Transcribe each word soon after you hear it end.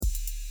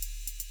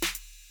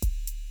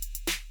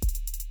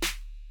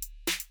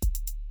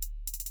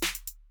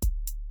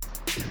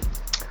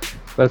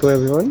Welcome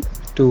everyone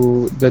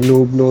to the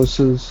Noob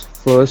Knows'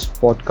 first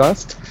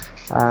podcast,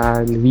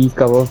 and we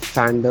cover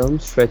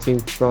fandoms stretching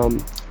from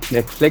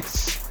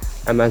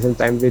Netflix, Amazon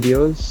Prime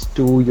videos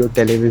to your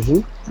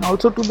television.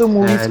 Also to the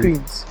movie And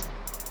screens.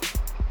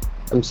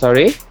 I'm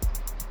sorry,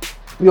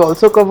 We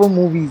also cover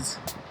movies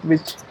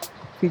which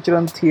feature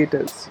on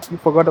theaters. You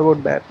forgot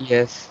about that.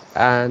 yes,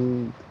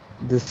 and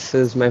this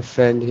is my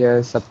friend here,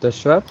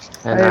 Saptashwar,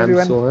 and Hi I'm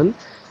everyone. Sohan.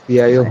 We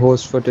are your Hi.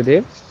 host for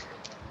today.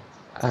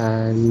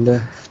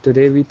 And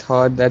today we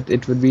thought that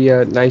it would be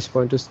a nice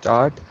point to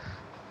start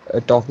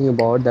talking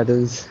about, that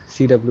is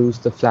CW's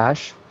The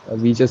Flash.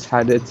 We just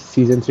had its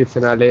season 3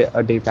 finale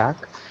a day back.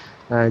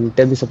 And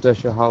tell me,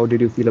 Saptarshi, how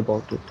did you feel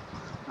about it?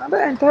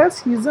 The entire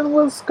season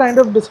was kind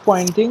of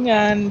disappointing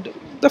and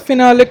the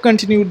finale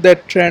continued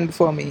that trend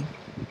for me.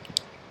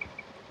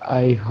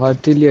 I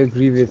heartily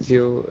agree with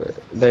you.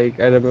 Like,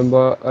 I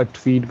remember a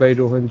tweet by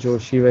Rohan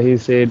Joshi where he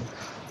said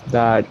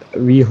that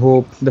we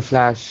hope The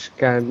Flash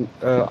can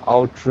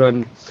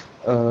outrun,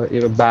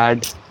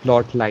 bad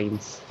plot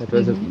lines. That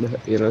was,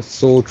 Hmm.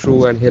 so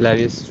true and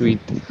hilarious tweet.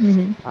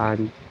 Hmm.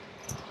 And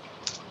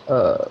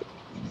uh,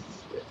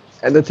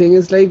 And the thing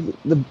is, like,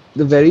 the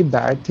very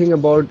bad thing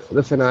about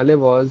the finale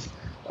was,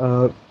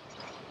 uh,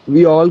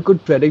 we all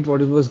could predict what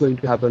was going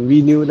to happen.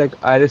 We knew like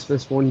Iris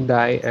West won't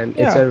die and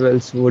Yeah. HR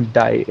Wells would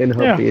die in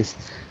her Yeah. place,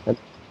 and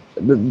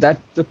that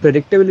the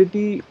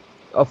predictability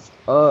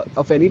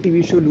of any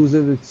TV show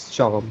loses its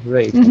charm,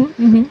 right?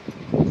 Hmm.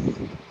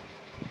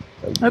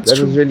 That's That was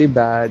true. really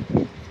bad,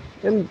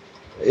 and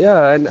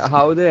yeah, and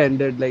how they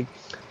ended,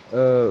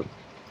 uh,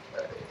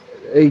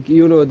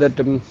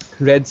 that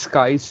red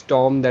sky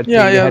storm, that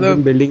Yeah. thing they Yeah. had The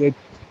been building it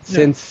yeah.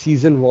 since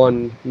season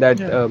one, that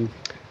Yeah.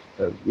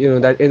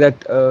 that in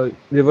that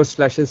Reverse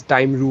Flash's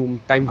time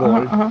Uh-huh.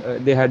 vault, Uh-huh.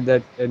 they had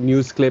that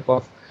news clip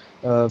of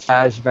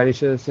Flash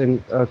vanishes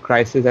in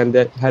crisis, and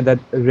they had that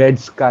red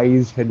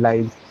skies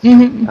headlines,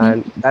 Hmm.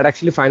 and that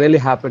actually finally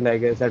happened. I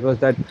guess that was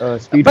that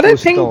Speed But I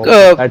Force think storm.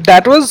 That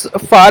that was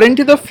far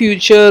into the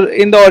future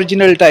in the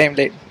original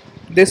timeline.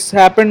 This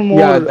happened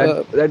Yeah,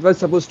 more. that was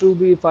supposed to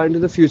be far into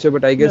the future,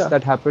 but I guess Yeah.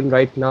 that happened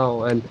right now,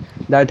 and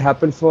that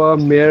happened for a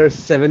mere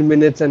 7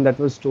 minutes, and that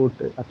was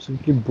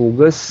absolutely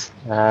bogus.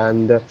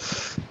 And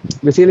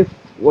basically,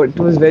 what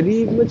was very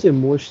much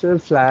emotional.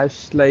 Flash,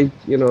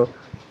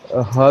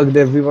 hugged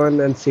everyone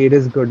and said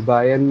his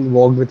goodbye and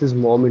walked with his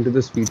mom into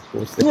the Speed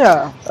Force. Like,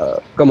 Yeah.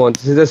 come on,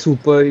 this is a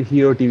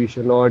superhero TV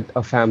show, not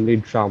a family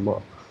drama,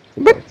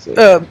 for But God's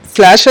sake.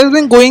 Flash has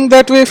been going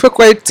that way for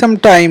quite some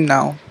time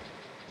now.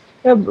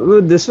 Yeah,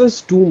 but this was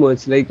too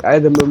much. Like, I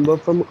remember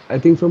I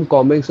think from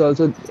comics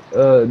also,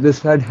 this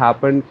had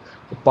happened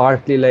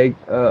partly.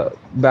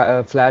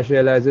 Flash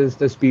realizes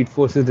the Speed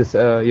Force is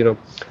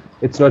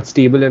it's not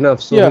stable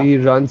enough, so Yeah. he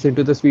runs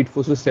into the Speed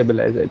Force to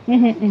stabilize it.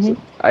 Hmm. So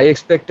I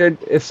expected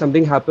if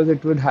something happens,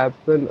 it would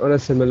happen on a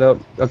similar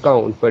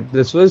account, but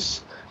this was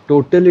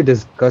totally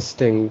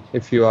disgusting,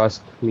 if you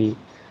ask me.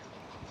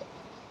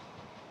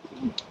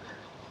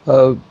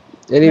 Uh,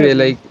 I anyway,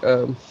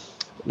 agree.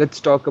 let's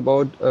talk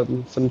about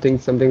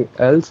something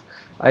else.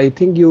 I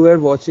think you were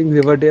watching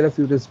Riverdale a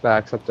few days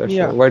back, Saptarsha.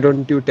 Yeah. Why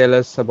don't you tell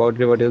us about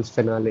Riverdale's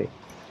finale?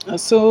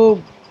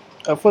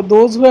 For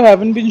those who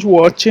haven't been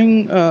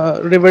watching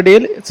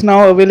Riverdale, it's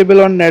now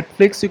available on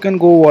Netflix. You can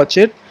go watch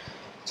it.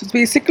 So it's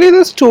basically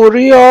the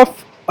story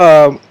of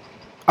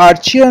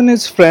Archie and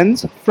his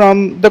friends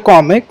from the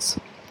comics,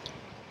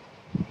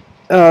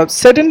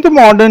 set in the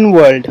modern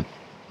world.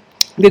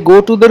 They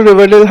go to the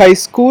Riverdale High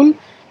School,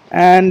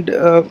 and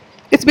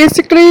it's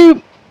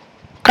basically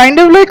kind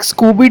of like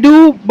Scooby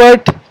Doo,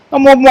 but a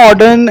more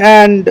modern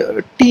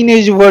and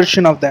teenage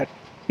version of that.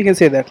 You can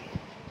say that.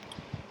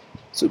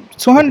 So,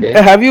 Sohan,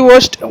 Okay. have you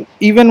watched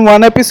even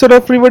one episode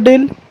of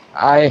Riverdale?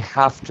 I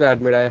have to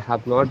admit I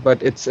have not,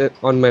 but it's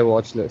on my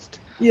watch list.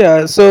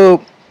 Yeah,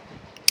 so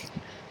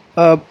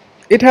uh,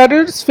 it had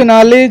its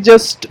finale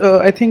just,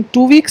 I think,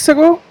 2 weeks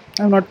ago.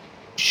 I'm not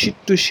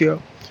too sure.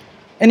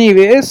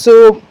 Anyway,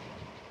 so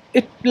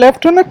it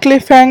left on a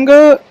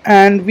cliffhanger,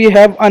 and we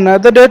have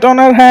another date on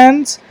our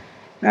hands.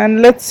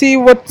 And let's see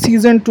what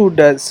season 2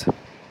 does.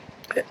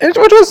 It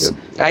Yeah. was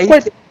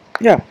quite,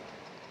 yeah,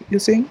 you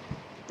saying?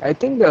 I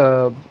think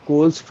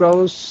Cole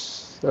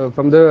Sprouse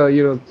from the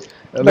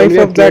when we Life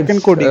were of Zack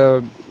and kids,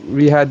 Cody.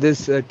 we had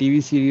this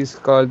TV series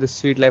called The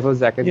Sweet Life of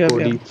Zack and Yeah, yeah.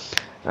 Cody,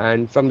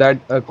 and from that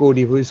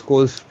Cody, who is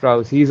Cole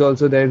Sprouse, he's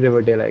also there in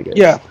Riverdale, I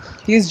Yeah, guess.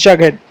 he's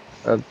Jughead.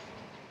 Uh,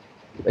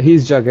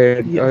 he's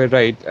Jughead, Yeah.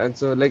 right? And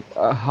so,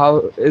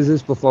 how is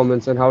his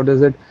performance, and how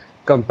does it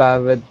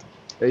compare with,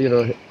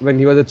 when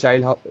he was a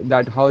child?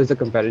 How is the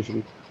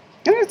comparison?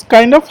 And it's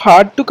kind of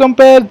hard to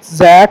compare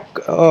Zack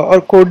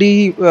or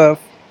Cody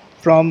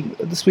from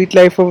the Sweet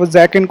Life of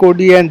Zack and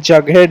Cody and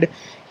Jughead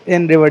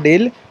in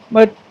Riverdale.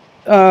 But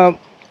uh,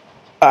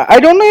 I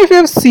don't know if you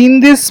have seen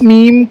this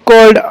meme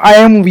called I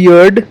Am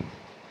Weird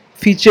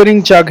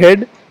featuring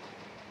Jughead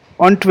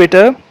on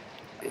Twitter.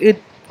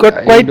 It got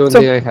I quite don't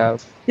some. think I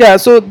have. Yeah,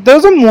 so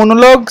there's a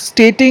monologue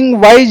stating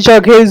why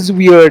Jughead is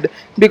weird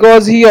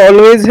because he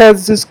always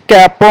has this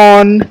cap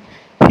on.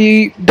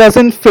 he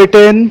doesn't fit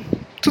in.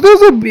 So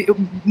there's a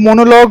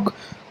monologue.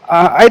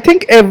 I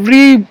think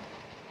every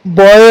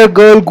boy or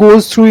girl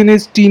goes through in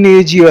his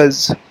teenage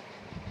years.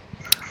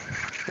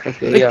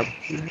 Okay, Like yeah.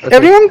 Okay.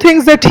 everyone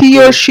thinks that he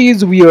or So, she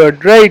is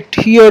weird, right?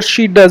 He or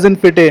she doesn't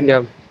fit in.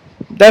 yeah,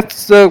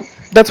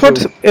 That's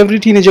what true. every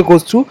teenager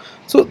goes through.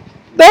 So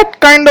that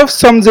kind of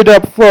sums it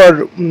up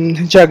for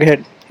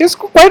Jughead. He's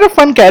quite a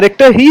fun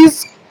character.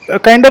 He's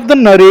kind of the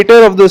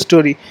narrator of the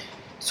story.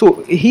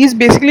 So he's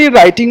basically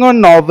writing a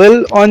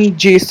novel on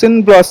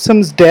Jason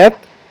Blossom's death,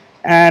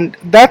 and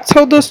that's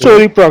how the Okay.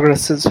 story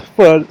progresses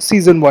for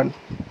season 1.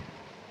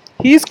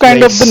 He's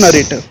kind of the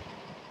narrator. Nice.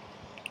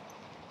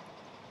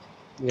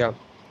 Yeah.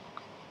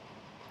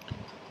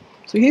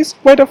 So he's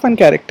quite a fun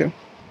character.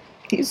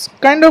 He's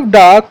kind of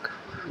dark,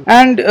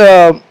 and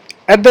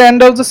at the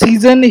end of the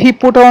season, he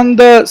put on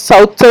the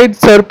Southside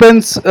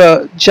Serpents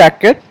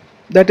jacket.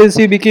 That is,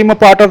 he became a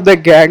part of the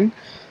gang.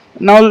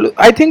 Now,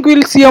 I think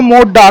we'll see a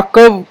more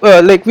darker,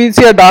 we'll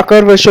see a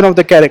darker version of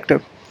the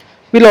character.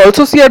 We'll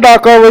also see a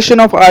darker version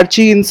of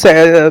Archie in in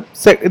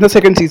the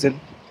second season.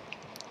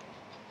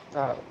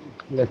 Uh,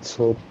 let's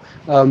hope.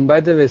 By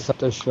the way,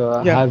 Saptash,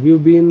 Yeah, have you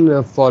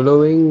been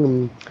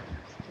following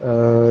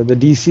the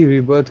DC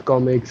Rebirth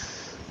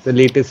comics, the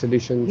latest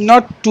editions?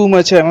 not too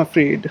much, I'm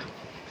afraid.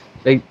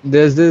 Like,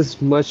 there's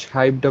this much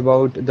hyped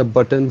about the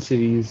Button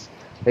series.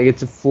 Like,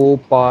 it's a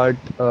four-part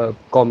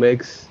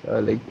comics,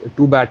 like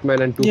two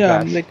Batman and two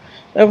Yeah, Flash.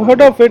 I've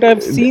heard of it.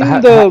 I've seen Ha,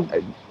 ha,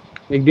 the.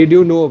 like, did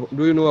you know?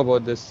 Do you know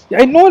about this?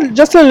 I know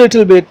just a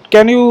little bit.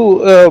 Can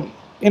you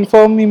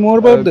inform me more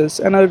about Uh, this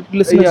and our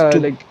listeners yeah, too?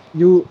 like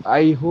you.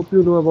 I hope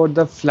you know about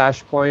the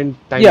Flashpoint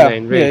Yeah,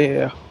 timeline, yeah, right? yeah,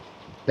 yeah.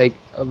 Like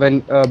when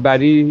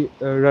Barry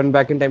run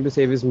back in time to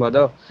save his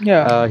mother,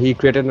 Yeah, he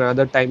created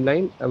another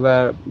timeline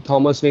where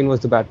Thomas Wayne was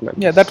the Batman,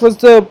 yeah. That was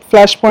the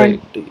Flashpoint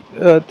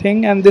right?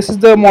 thing, and this is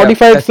the Yeah,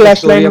 modified that's the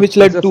story Flashline of which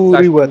that's led the to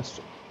Rebirth. Flashpoint.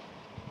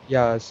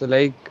 Yeah, so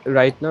like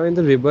right now in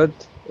the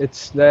Rebirth,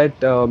 it's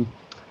that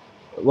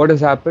what has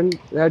happened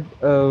that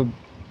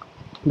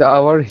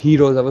our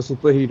heroes, our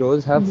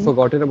superheroes, have Mm-hmm.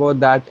 forgotten about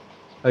that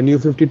new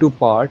 52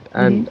 part,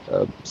 Mm-hmm. and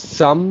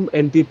some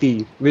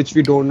entity, which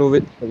we don't know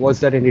what's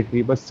that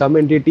entity, but some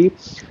entity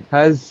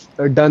has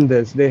done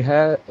this.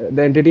 The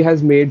entity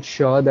has made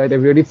sure that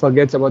everybody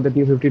forgets about the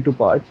new 52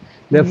 part.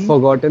 They've Mm-hmm.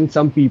 forgotten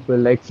some people,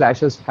 like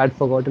Flashers had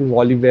forgotten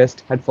Wally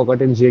West, had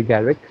forgotten Jay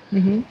Garrick,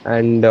 Mm-hmm.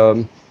 and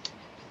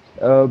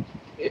uh,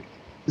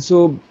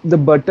 so the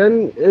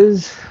button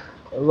is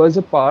was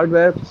a part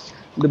where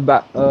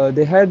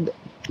they had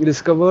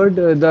discovered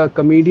the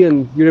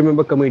comedian. You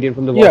remember comedian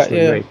from The Yeah,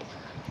 Watchmen, yeah. right?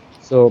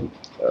 So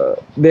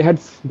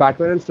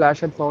Batman and Flash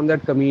had found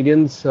that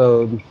comedian's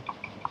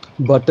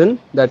button,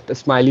 that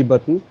smiley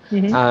button,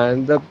 Mm-hmm.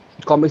 and the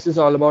comics is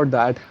all about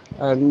that.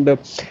 And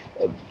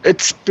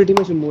it's pretty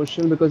much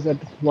emotional because at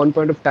one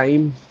point of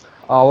time,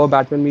 our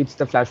Batman meets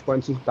the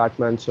Flashpoint's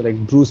Batman. So like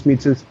Bruce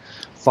meets his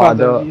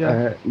Father. father,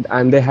 Yeah.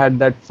 and they had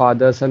that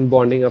father-son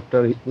bonding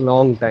after a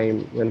long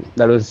time, and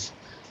that was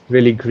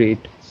really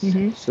great.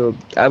 Mm-hmm. So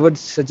I would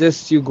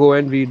suggest you go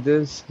and read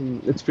this.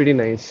 It's pretty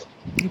nice.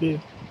 Okay.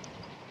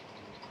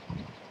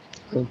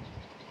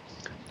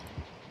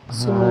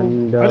 So,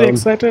 And are you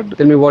excited?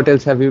 tell me, what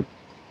else have you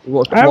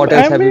what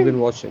else I'm have you been being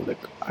watching? like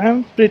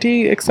I'm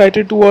pretty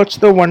excited to watch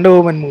the Wonder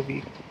Woman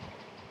movie.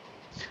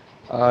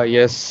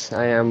 Yes,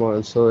 I am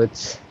also.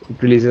 It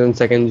releases on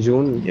 2nd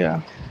June,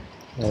 Yeah.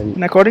 and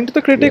And according to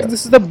the critics, yeah,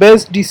 this is the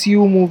best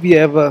DCU movie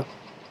ever.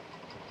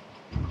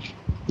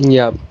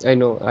 yeah, I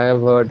know. I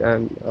have heard.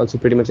 I'm also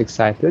pretty much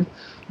excited.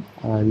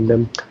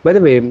 And by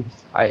the way,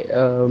 I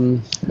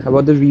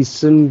about the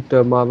recent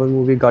Marvel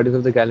movie Guardians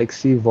of the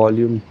Galaxy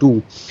Volume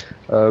 2.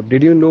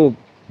 Did you know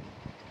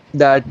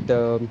that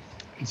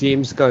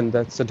James Gunn,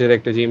 that's the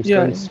director, James Yeah,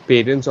 Gunn's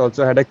parents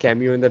also had a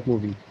cameo in that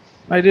movie?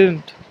 I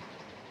didn't.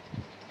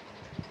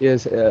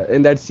 Yes,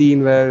 in that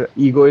scene where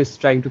Ego is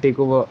trying to take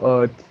over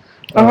Earth,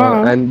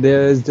 Uh-huh. and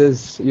there's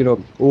this,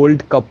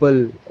 old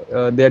couple.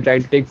 They're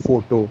trying to take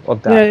photo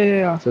of Yeah, that. yeah,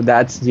 yeah. So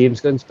that's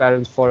James Gunn's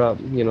parents for a,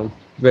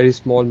 very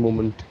small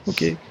moment.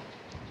 Okay.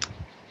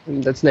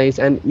 That's nice.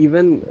 And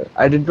even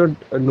I did not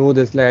know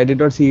this, like I did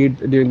not see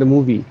it during the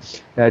movie,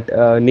 that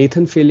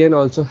Nathan Fillion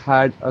also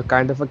had a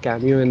kind of a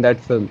cameo in that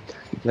film.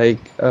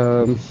 Like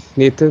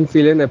Nathan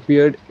Fillion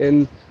appeared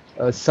in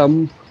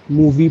some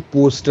movie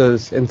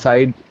posters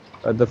inside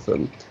the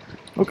film.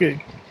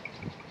 Okay.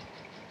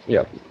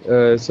 Yeah.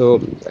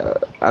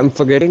 I'm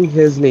forgetting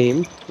his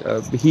name.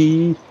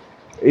 He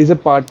is a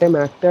part-time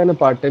actor and a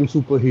part-time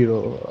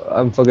superhero.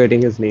 I'm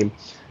forgetting his name.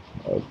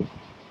 Uh,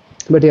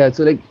 but yeah,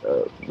 so like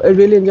I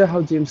really enjoy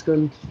how James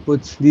Gunn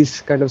puts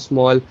these kind of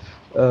small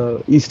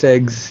Easter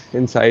eggs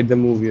inside the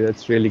movie.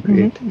 That's really Mm-hmm,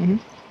 great. mm-hmm.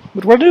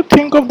 But what do you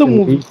think of the And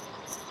movie?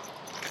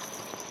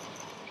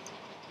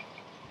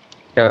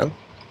 yeah,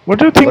 What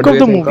do you what think do of you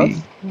the think movie?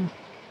 of?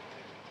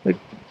 Like,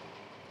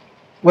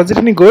 was it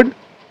any good?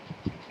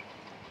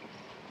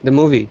 The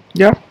movie?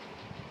 Yeah.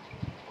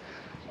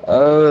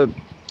 Uh,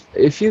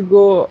 if you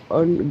go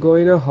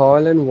in a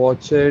hall and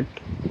watch it,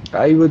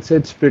 I would say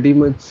it's pretty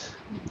much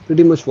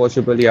pretty much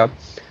watchable. Yeah,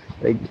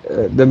 like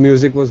the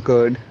music was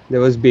good. There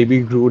was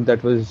Baby Groot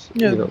that was,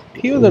 Yeah,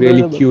 he was really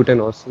adorable. cute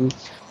and awesome.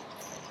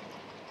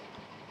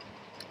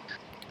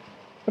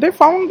 But I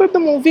found that the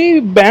movie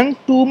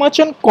banked too much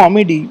on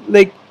comedy.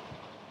 Like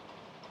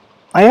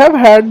I have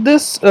had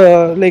this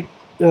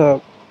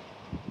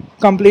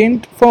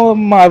complaint for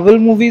Marvel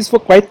movies for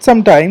quite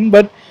some time,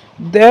 but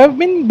they have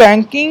been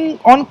banking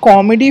on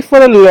comedy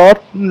for a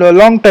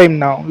long time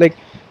now. Like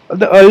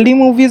the early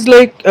movies,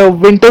 like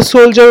Winter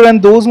Soldier,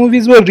 and those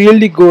movies were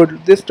really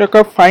good. They struck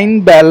a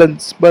fine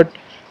balance, but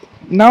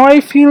now I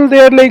feel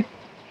they're like,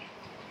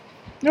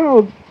 you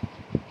know,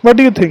 what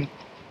do you think?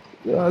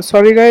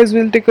 Sorry, guys,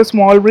 we'll take a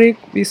small break.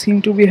 We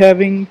seem to be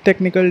having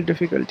technical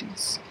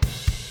difficulties.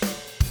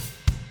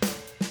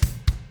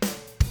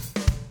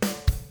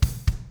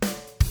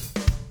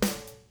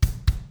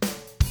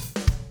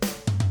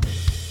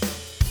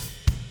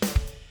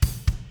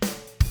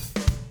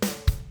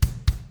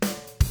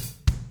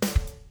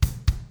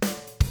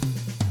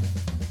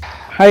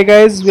 Hi,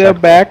 guys, we are Start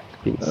again, back.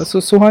 please. So,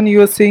 Sohan, you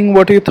were saying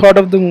what you thought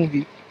of the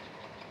movie.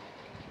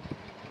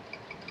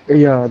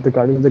 Yeah, the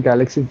Guardians of the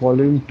Galaxy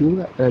Volume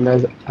 2, and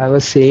as I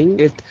was saying,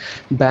 it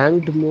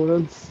banked more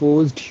on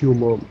forced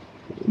humor.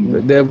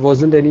 There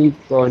wasn't any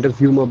point of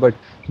humor, but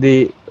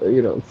they,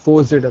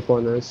 forced it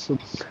upon us. So,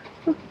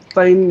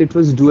 fine, it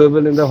was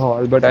doable in the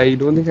hall, but I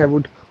don't think I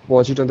would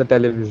watch it on the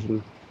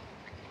television.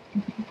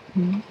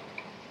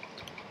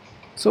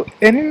 So,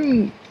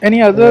 any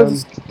other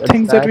So that's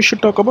things that we that.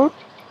 should talk about?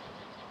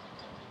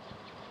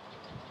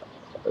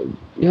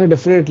 Yeah,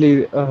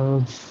 definitely.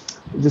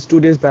 Just 2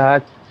 days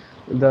back,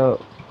 the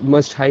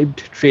much hyped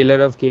trailer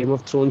of Game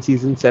of Thrones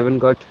season 7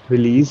 got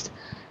released,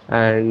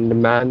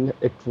 and man,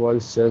 it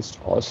was just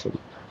awesome.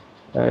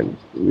 And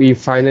we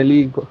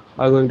finally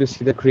are going to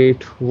see the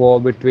great war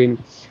between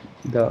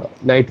the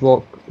White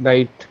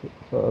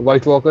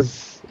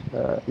Walkers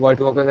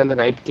and the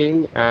Night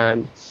King,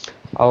 and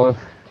our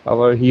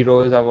our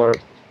heroes, our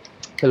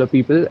fellow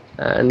people.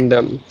 And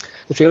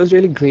the trailer was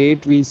really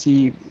great. We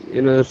see,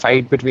 the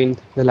fight between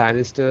the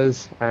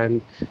Lannisters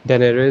and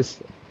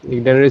Daenerys.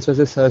 Like, Daenerys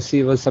versus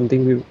Cersei was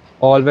something we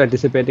all were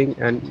anticipating,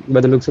 and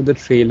by the looks of the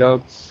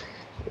trailer,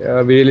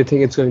 we really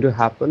think it's going to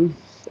happen.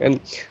 And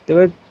there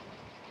were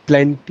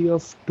plenty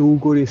of two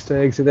good Easter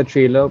eggs in the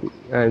trailer,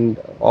 and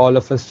all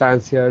of us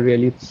fans here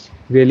really,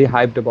 really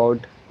hyped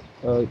about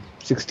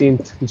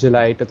 16th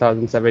July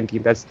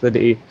 2017. That's the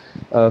day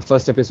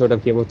first episode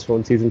of Game of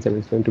Thrones season 7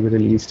 is going to be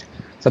released.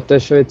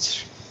 Saptasha,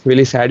 it's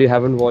really sad you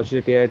haven't watched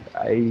it yet.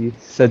 I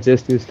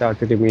suggest you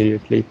start it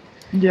immediately.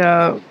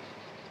 Yeah.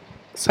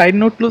 Side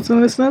note,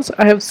 listeners,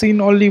 I have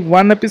seen only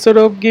one episode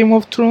of Game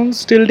of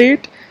Thrones till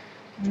date.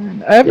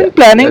 And I have Yeah, been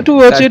planning that, to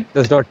watch that it.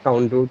 does not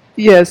count, dude.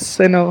 Yes,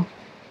 I know.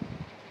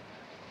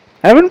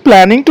 I've been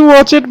planning to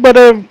watch it, but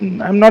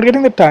I'm not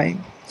getting the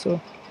time.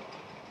 So,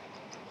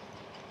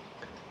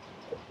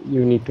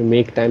 You need to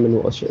make time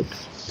and watch it.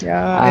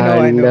 yeah,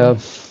 I And know.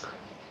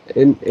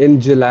 in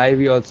July,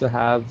 we also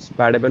have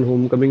Spider-Man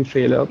Homecoming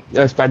trailer,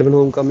 Spider-Man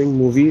Homecoming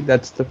movie.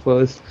 That's the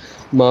first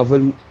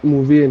Marvel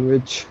movie in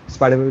which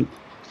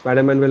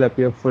Spider-Man will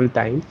appear full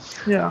time.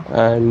 Yeah.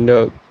 And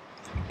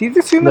Did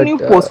you see the new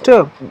but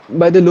poster?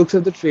 by the looks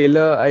of the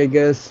trailer, I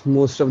guess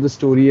most of the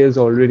story is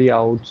already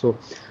out, so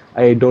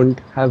I don't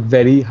have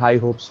very high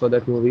hopes for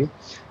that movie.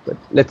 But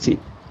let's see.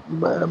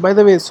 By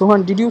the way,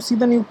 Sohan, did you see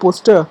the new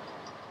poster?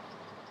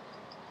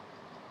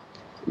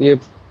 A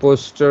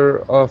poster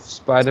of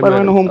Spider-Man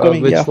Spider-Man.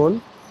 Homecoming, yeah. Which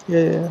one?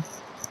 Yeah.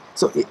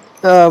 So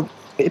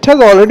it has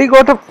already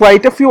got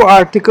quite a few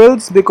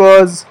articles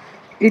because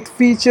it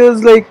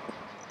features like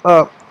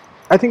uh,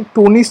 I think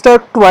Tony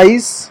Stark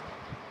twice,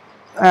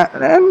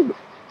 and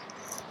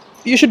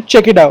you should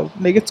check it out.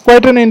 Like it's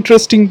quite an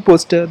interesting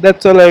poster.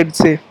 That's all I'd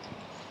say.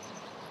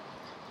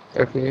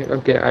 Okay,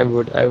 okay, I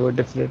would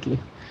definitely.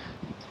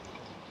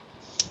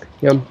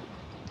 Yeah.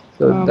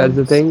 So that's Um,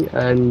 the thing,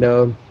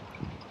 and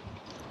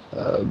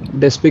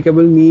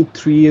Despicable Me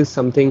 3 is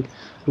something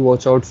to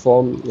watch out for.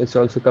 It's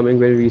also coming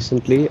very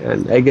recently,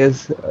 and I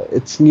guess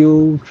its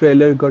new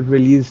trailer got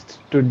released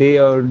today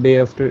or day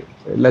after,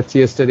 let's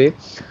say yesterday.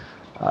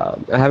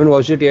 I haven't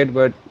watched it yet,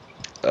 but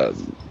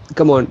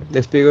come on,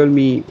 Despicable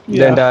Me, the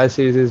yeah, entire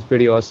series is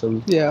pretty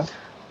awesome. yeah.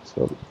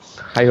 So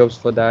high hopes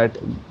for that.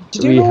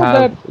 Did you We know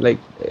have that? like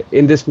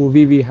in this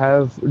movie we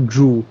have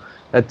Drew.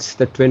 That's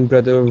the twin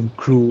brother of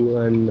Gru,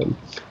 and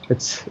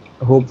let's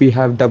hope we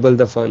have double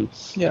the fun.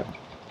 Yeah.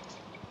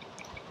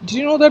 Did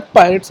you know that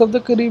Pirates of the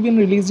Caribbean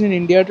released in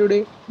India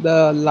today?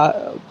 The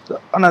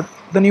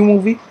new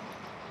movie.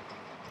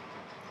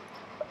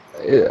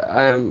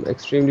 I am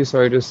extremely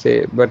sorry to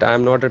say, but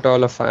I'm not at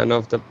all a fan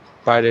of the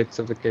Pirates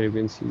of the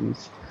Caribbean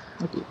series.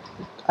 Okay.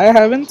 I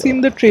haven't So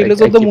seen the I,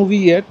 trailers I of the keep movie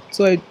yet,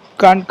 so I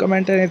can't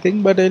comment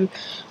anything. But I'm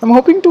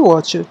hoping to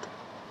watch it.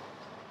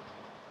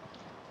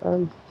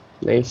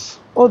 nice.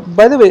 Oh,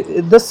 by the way,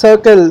 The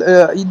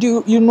Circle.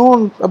 You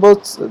know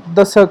about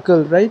The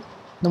Circle, right?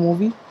 The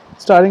movie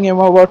starring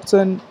Emma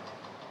Watson.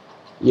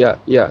 Yeah,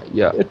 yeah,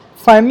 yeah. It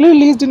finally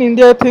released in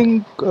India. I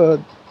think the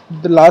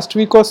last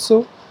week or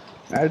so.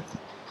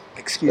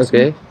 excuse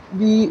me, Okay,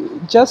 we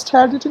just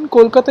had it in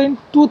Kolkata in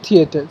two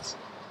theaters,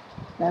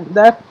 and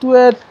that too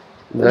at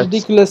that's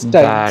ridiculous times.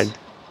 bad.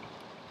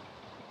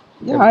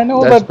 Yeah, I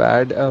know, That's but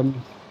bad.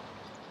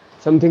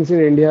 Some things in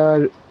India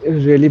are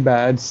really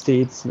bad.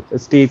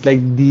 State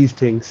like these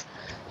things.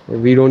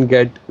 We don't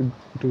get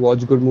to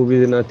watch good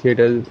movies in our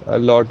theaters a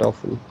lot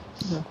often.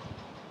 yeah,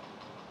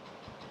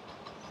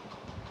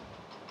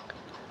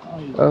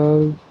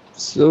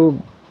 So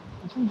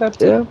I think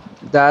that's it. yeah,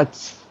 We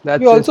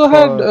that's it also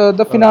had for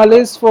the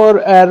finales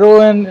for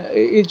Arrow and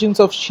Agents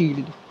of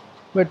Shield,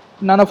 but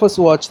none of us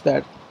watched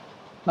that.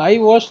 I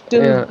watched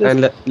till yeah, this.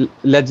 and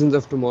Legends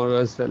of Tomorrow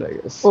as well, I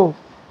guess, Oh,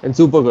 and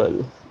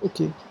Supergirl.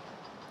 okay.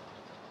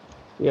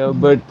 Yeah,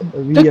 but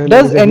we are not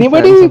Does exactly fans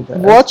anybody of that.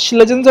 watch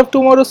Legends of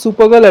Tomorrow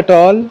Supergirl at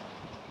all?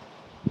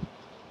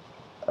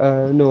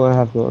 No, I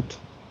have not.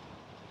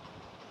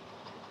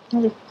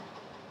 Okay.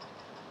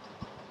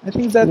 I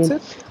think Yeah. that's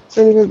it.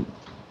 So anyway,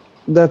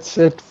 that's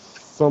it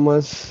from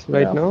us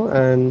right Yeah. now,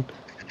 and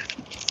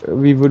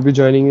we would be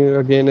joining you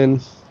again in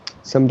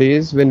some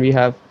days when we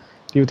have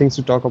few things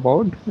to talk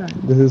about. Yeah.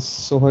 This is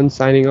Sohan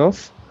signing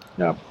off.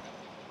 Yeah.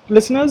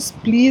 Listeners,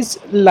 please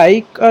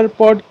like our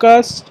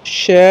podcast,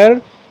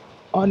 share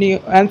on you,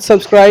 and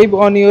subscribe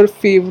on your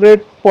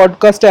favorite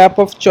podcast app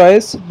of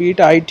choice, be it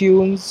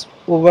iTunes,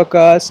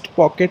 Overcast,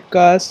 Pocket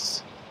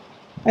Casts,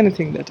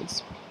 anything that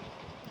is.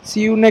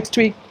 See you next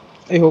week.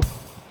 I hope.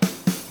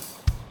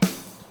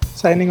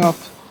 Signing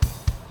off.